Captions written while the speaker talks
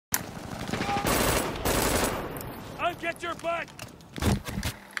Get your butt.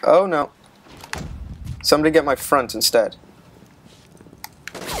 Oh no. Somebody get my front instead.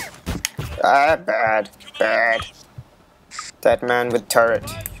 Ah, bad. Bad. That man with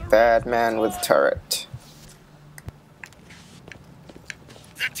turret. Bad man with turret.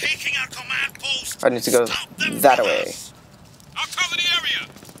 They're taking our command post. I need to go that way. I'll cover the area.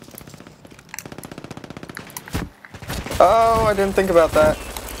 Oh, I didn't think about that.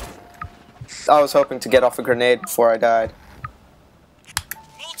 I was hoping to get off a grenade before I died.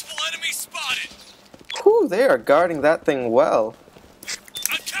 Multiple enemies spotted. Whew, they are guarding that thing well.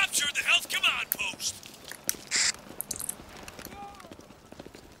 I captured the health command post.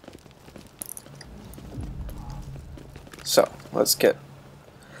 So, let's get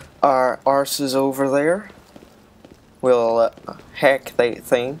our arses over there. We'll hack that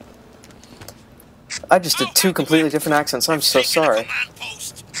thing. I just did two completely different accents. I'm so sorry.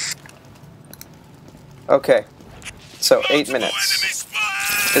 Okay. So, 8 minutes.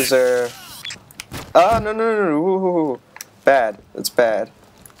 Is there... Ah, no, no, no, no. Ooh. Bad. It's bad.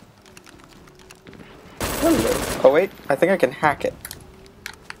 Hello. Oh, wait. I think I can hack it.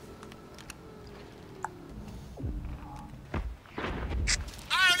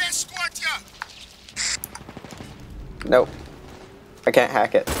 Nope. I can't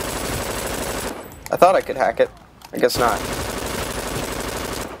hack it. I thought I could hack it. I guess not.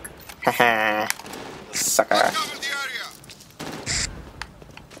 Haha. Sucker.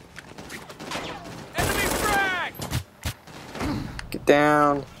 Enemy frag. Get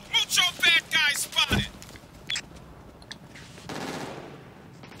down. Mucho bad guys spotted.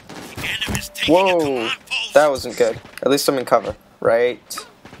 The enemy's taking a Whoa. command post. That wasn't good. At least I'm in cover. Right.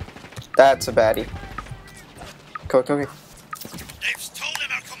 That's a baddie. Go, go, go. They've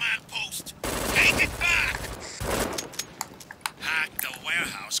stolen our command post. Take it back. Hack the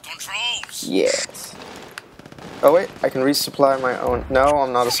warehouse controls. Yes. Oh wait, I can resupply my own. No,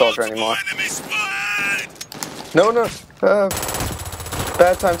 I'm not a soldier anymore. Enemy spotted. No, no.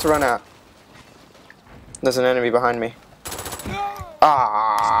 Bad time to run out. There's an enemy behind me.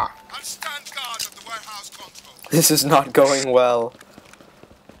 Ah. I'll stand guard at the warehouse control. This is not going well.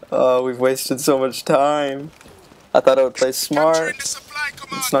 Oh, we've wasted so much time. I thought I would play smart.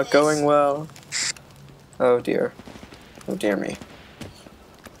 It's not going well. Oh dear. Oh dear me.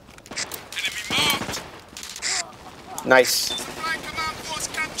 Enemy marked. Nice. Supply command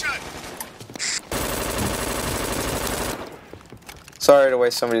post captured. Sorry to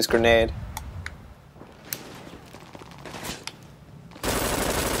waste somebody's grenade.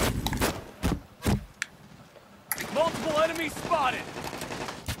 Multiple enemies spotted.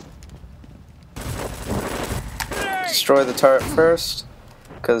 Destroy the turret first,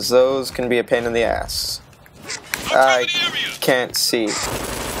 because those can be a pain in the ass. I can't see.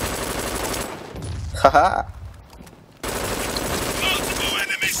 Haha. Multiple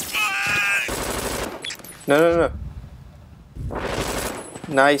enemies spotted. No, no, no.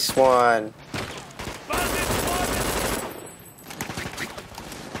 Nice one.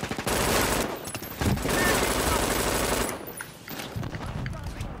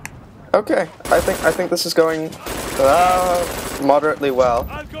 Okay, I think this is going moderately well.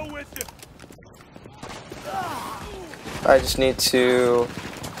 I'll go with you. I just need to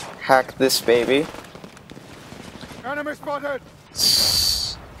hack this baby. Enemy spotted.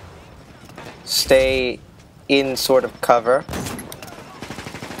 Stay in sort of cover.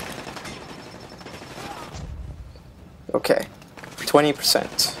 Okay,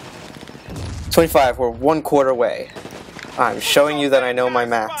 20%. 25, we're 1/4 way. I'm showing you that I know my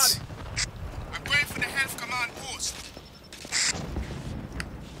maths. I'm going for the health command post.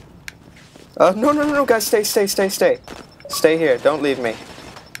 No, no, no, no, guys, stay. Stay here, don't leave me.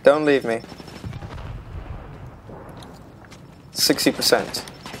 Don't leave me. 60%.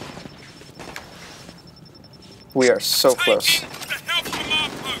 We are so close.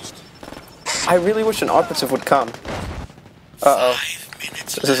 I really wish an operative would come. Uh-oh.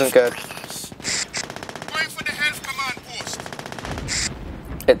 This isn't good. Going for the health command post.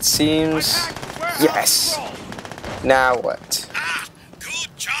 It seems... Yes! Now what? Ah,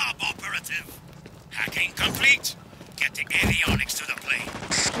 good job, operative. Hacking complete. Getting avionics to the plane.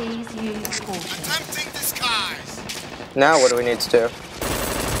 Please use caution. Attempting disguise. Now what do we need to do?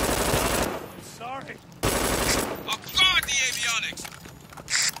 Sorry. I'll guard the avionics.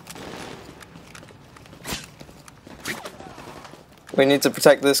 We need to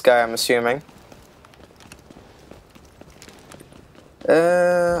protect this guy, I'm assuming.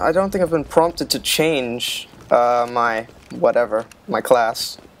 I don't think I've been prompted to change my whatever, my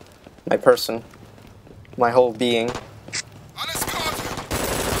class, my person, my whole being.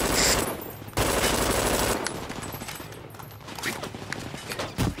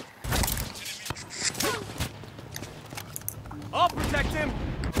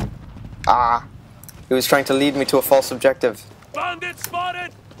 He was trying to lead me to a false objective. Bandit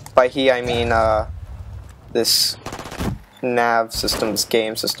spotted! By he, I mean, this nav system, this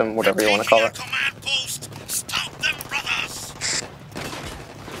game system, whatever you want to call it. Command post. Stop them, brothers!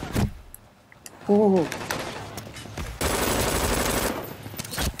 Ooh.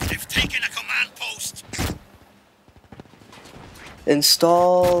 They've taken a command post.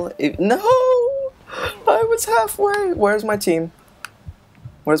 Install. No! I was halfway. Where's my team?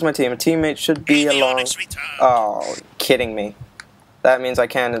 Where's my team? A teammate should be along. Avionics return. Oh, kidding me. That means I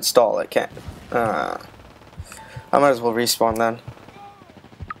can't install it, can't. I might as well respawn then.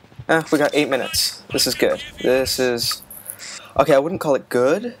 We got 8 minutes. This is good. This is... Okay, I wouldn't call it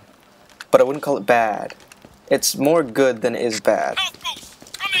good, but I wouldn't call it bad. It's more good than it is bad.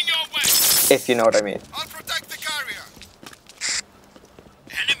 Outpost coming your way. If you know what I mean. I'll protect the carrier.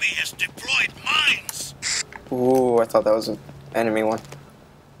 Enemy has deployed mines. Ooh, I thought that was an enemy one.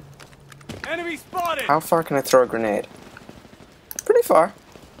 Enemy spotted. How far can I throw a grenade? Pretty far.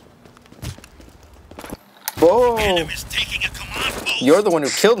 Whoa! Enemy's taking a command post. You're the one who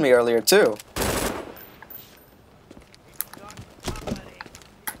killed me earlier, too.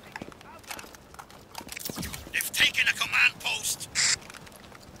 They've taken a command post.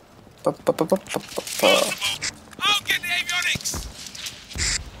 Ba, ba, ba, ba, ba, ba, ba. I'll get the avionics.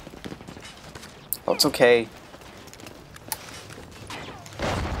 Oh, it's okay.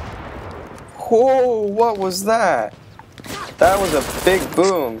 Whoa, what was that? That was a big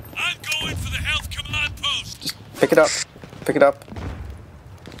boom. I'm going for the health command post. Just pick it up. Pick it up.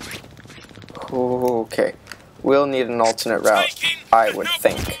 Okay. We'll need an alternate route, I would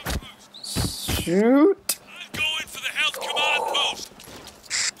think. Shoot! I'm going for the health command post.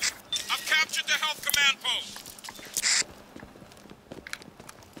 I've captured the health command post.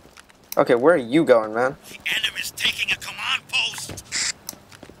 Okay, where are you going, man? The enemy's taking a command post.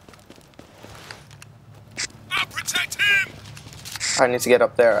 I'll protect him. I need to get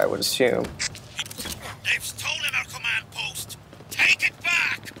up there, I would assume. They've stolen our command post. Take it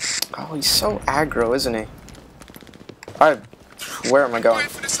back. Oh, he's so aggro, isn't he? Where am I going?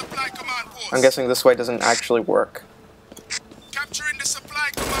 Wait for the supply command post. I'm guessing this way doesn't actually work. Capturing the supply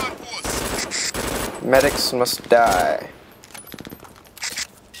command post. Medics must die.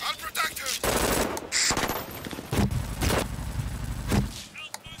 I'll protect him.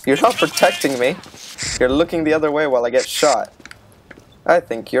 You're not protecting me. You're looking the other way while I get shot. I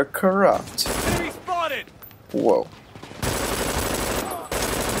think you're corrupt. Enemy spotted. Whoa.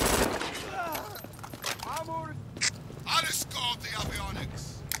 I'll escort the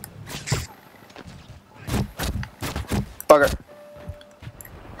avionics. Bugger.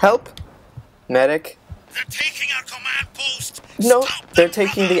 Help? Medic? They're taking our command post. No, Stop they're them,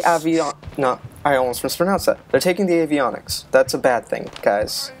 taking the brothers. No, I almost mispronounced that. They're taking the avionics. That's a bad thing,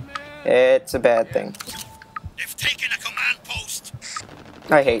 guys. It's a bad thing. They've taken a command post.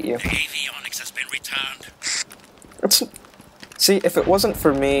 I hate you. The avionics has been returned. See, if it wasn't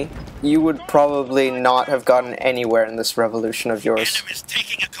for me, you would probably not have gotten anywhere in this revolution of yours. Enemy's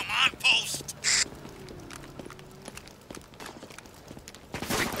taking a command post.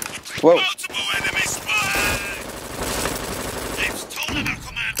 Whoa. Multiple enemy spotted. They've stolen our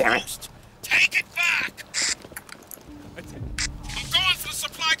command Damn it. post. Take it back. I'm going for the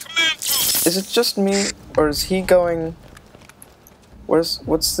supply command post. Is it just me, or is he going...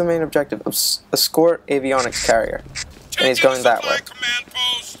 What's the main objective? Escort avionics carrier. And he's going that way. Command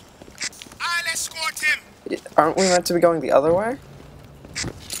post. I'll escort him. Aren't we meant to be going the other way?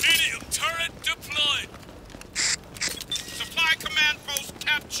 Medium turret deployed. Supply command post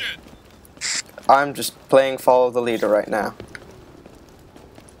captured. I'm just playing follow the leader right now.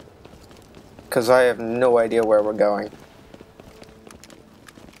 Because I have no idea where we're going.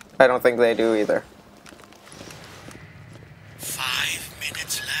 I don't think they do either. 5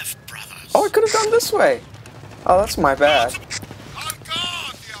 minutes left, brothers. Oh, I could have gone this way. Oh, that's my bad. I'll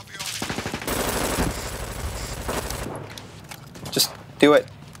guard the avionics. Just do it.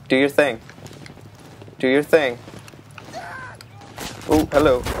 Do your thing. Do your thing. Oh,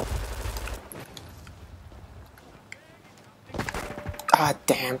 hello. Ah,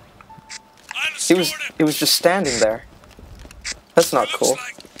 damn. He was just standing there. That's not cool.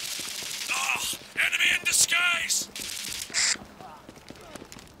 Enemy in disguise.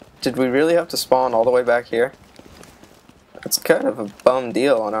 Did we really have to spawn all the way back here? It's kind of a bum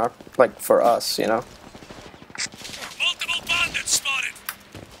deal on our, like, for us, you know? Multiple bandits spotted.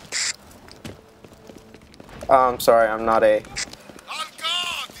 I'm sorry, I'm not a On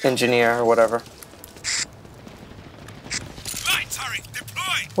guard. engineer or whatever. Light turret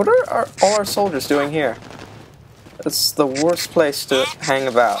deployed. What are all our soldiers doing here? It's the worst place to hang I'll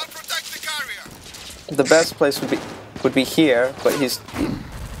about. protect the carrier. the best place would be here, but Enemy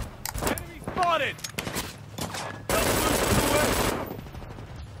spotted.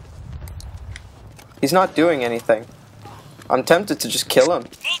 he's not doing anything. I'm tempted to just kill him.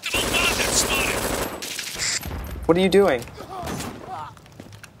 Multiple bandits spotted. What are you doing?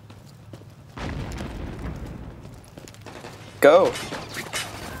 Go.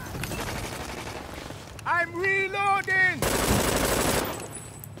 I'm reloading.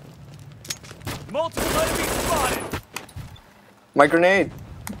 Multiple enemies spotted. My grenade.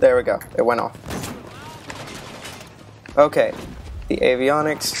 There we go. It went off. Okay. The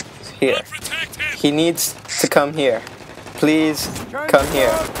avionics is here. Protect him. He needs to come here. Please come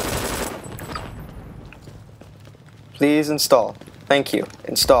here. Please install. Thank you.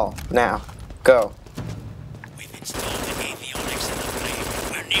 Install. Now. Go. We've installed the avionics in the plane.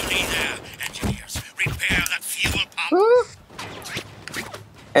 We're nearly there. Engineers, repair that fuel pump. Woo.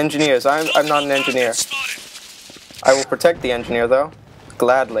 Engineers. I'm not an engineer. Spotted. I will protect the engineer though.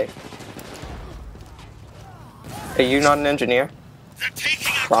 Gladly. Are you not an engineer? They're taking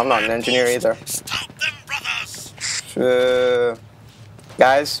our Well, I'm not an command engineer post. either. Stop them, brothers.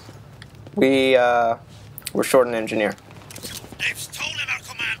 Guys, we're short an engineer. They've stolen our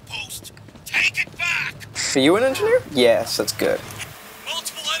command post. Take it back. Are you an engineer? Yes, that's good.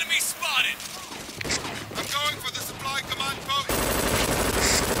 Multiple enemies spotted. I'm going for the supply command post.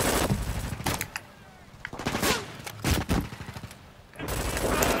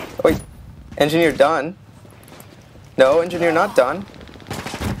 Wait, engineer done? No, engineer not done.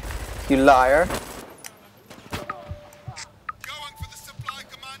 You liar. Going for the supply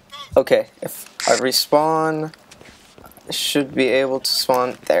command post. Okay, if I respawn, I should be able to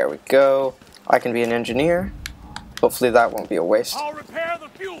spawn. There we go. I can be an engineer. Hopefully that won't be a waste. I'll repair the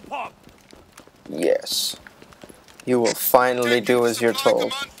fuel pump. Yes. You will finally do as you're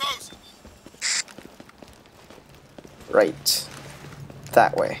told. Right.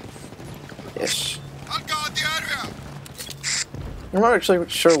 That way. Ish. I'll guard the area. I'm not actually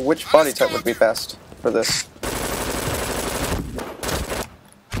sure which body type would be best for this.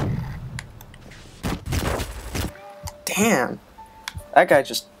 Damn. That guy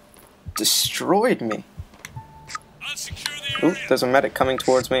just destroyed me. I'll secure the Ooh, area. there's a medic coming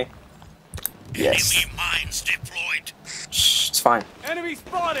towards me. Yes. Enemy mines deployed. Shh, it's fine. Enemy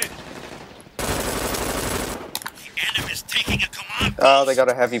spotted. The enemy's taking a command post. Oh, they got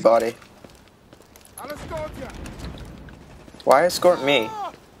a heavy body. I'll escort you. Why escort me?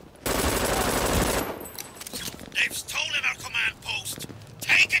 They've stolen our command post.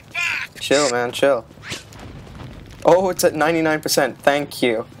 Take it back. Chill, man, chill. Oh, it's at 99%. Thank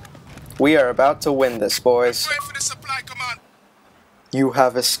you. We are about to win this, boys. Wait for the supply command. You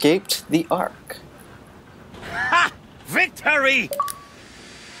have escaped the Ark. Ha! Victory!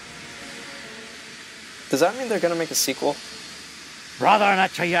 Does that mean they're gonna make a sequel? Brother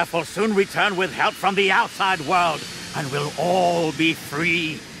Nechayev will soon return with help from the outside world, and we'll all be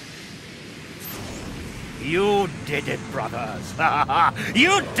free. You did it, brothers.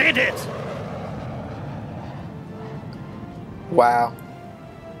 You did it! Wow.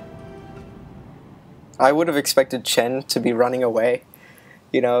 I would have expected Chen to be running away.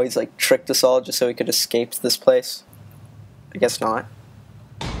 You know, he's like tricked us all just so he could escape this place. I guess not.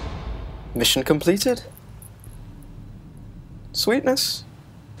 Mission completed. Sweetness.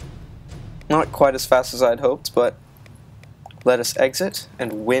 Not quite as fast as I'd hoped, but let us exit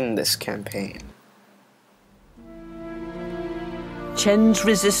and win this campaign. Chen's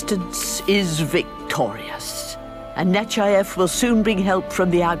resistance is victorious, and Nechayev will soon bring help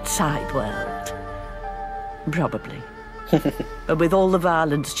from the outside world. Probably. But with all the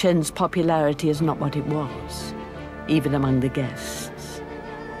violence, Chen's popularity is not what it was, even among the guests.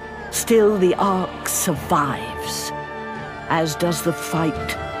 Still, the Ark survives, as does the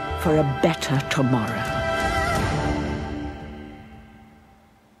fight for a better tomorrow.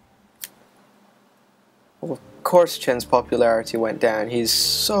 Well, of course Chen's popularity went down. He's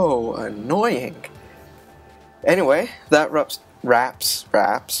so annoying. Anyway, that wraps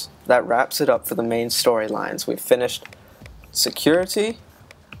it up for the main storylines. We've finished security,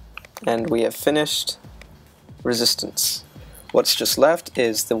 and we have finished resistance. What's just left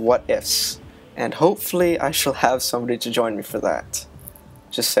is the what ifs, and hopefully I shall have somebody to join me for that.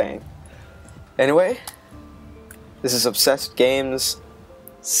 Just saying. Anyway, this is ObsessedGames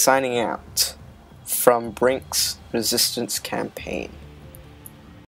signing out from Brink's Resistance campaign.